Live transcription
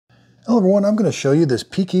Hello everyone, I'm going to show you this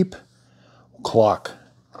PEAKEEP clock.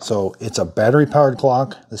 So it's a battery powered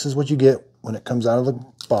clock. This is what you get when it comes out of the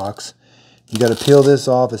box. You got to peel this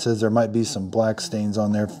off. It says there might be some black stains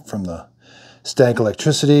on there from the static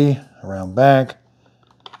electricity around back.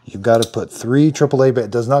 You've got to put 3 AAA, but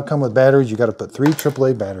it does not come with batteries. You got to put 3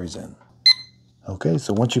 AAA batteries in. Okay,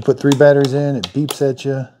 so once you put 3 batteries in, it beeps at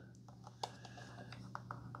you.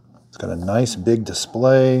 It's got a nice big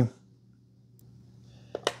display.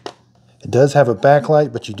 It does have a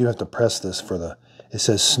backlight, but you do have to press this for the, it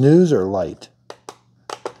says snooze or light.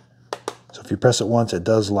 So if you press it once, it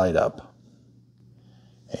does light up.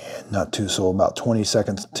 And not too, so about 20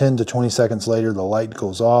 seconds, 10 to 20 seconds later, the light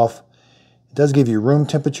goes off. It does give you room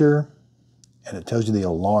temperature, and it tells you the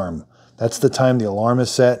alarm. That's the time the alarm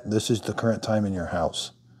is set. This is the current time in your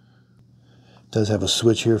house. It does have a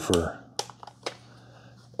switch here for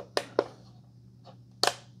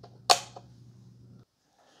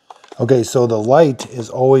okay, so the light is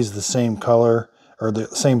always the same color or the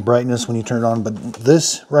same brightness when you turn it on, but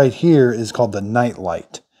this right here is called the night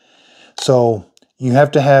light. So you have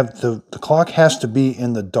to have, the clock has to be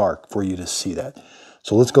in the dark for you to see that.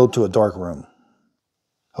 So let's go to a dark room.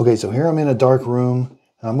 Okay, so here I'm in a dark room,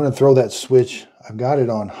 and I'm going to throw that switch. I've got it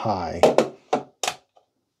on high.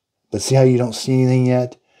 But see how you don't see anything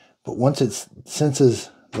yet? But once it senses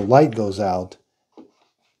the light goes out,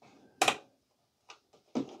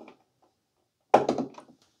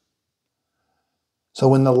 so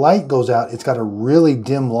when the light goes out, it's got a really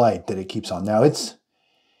dim light that it keeps on. Now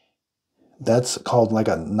that's called like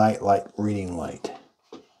a night light reading light.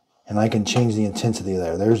 And I can change the intensity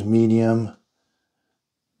there. There's medium.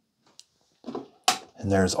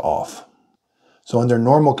 And there's off. So under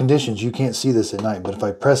normal conditions, you can't see this at night. But if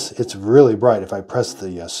I press, it's really bright. If I press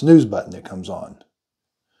the snooze button, it comes on.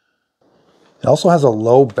 It also has a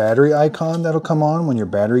low battery icon that'll come on when your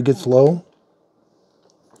battery gets low.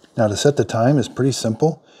 Now to set the time is pretty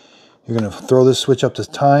simple. You're going to throw this switch up to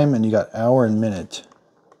time, and you got hour and minute.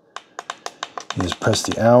 You just press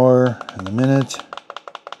the hour and the minute,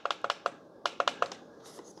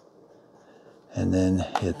 and then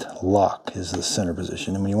hit lock is the center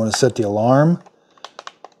position. And when you want to set the alarm,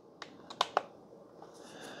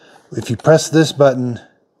 if you press this button,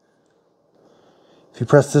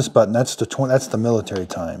 that's the military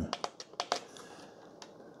time.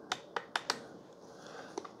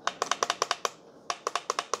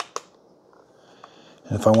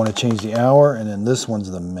 And if I want to change the hour, and then this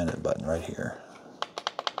one's the minute button right here.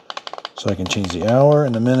 So I can change the hour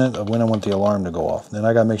and the minute of when I want the alarm to go off. Then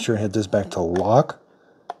I got to make sure I hit this back to lock.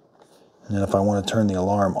 And then if I want to turn the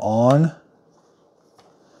alarm on,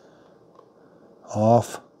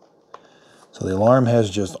 off. So the alarm has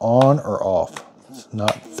just on or off. It's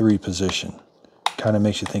not 3 position. Kind of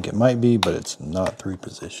makes you think it might be, but it's not 3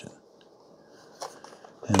 position.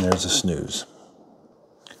 And there's a snooze.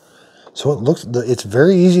 So it's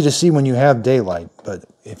very easy to see when you have daylight, but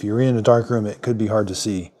if you're in a dark room, it could be hard to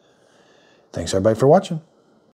see. Thanks everybody for watching.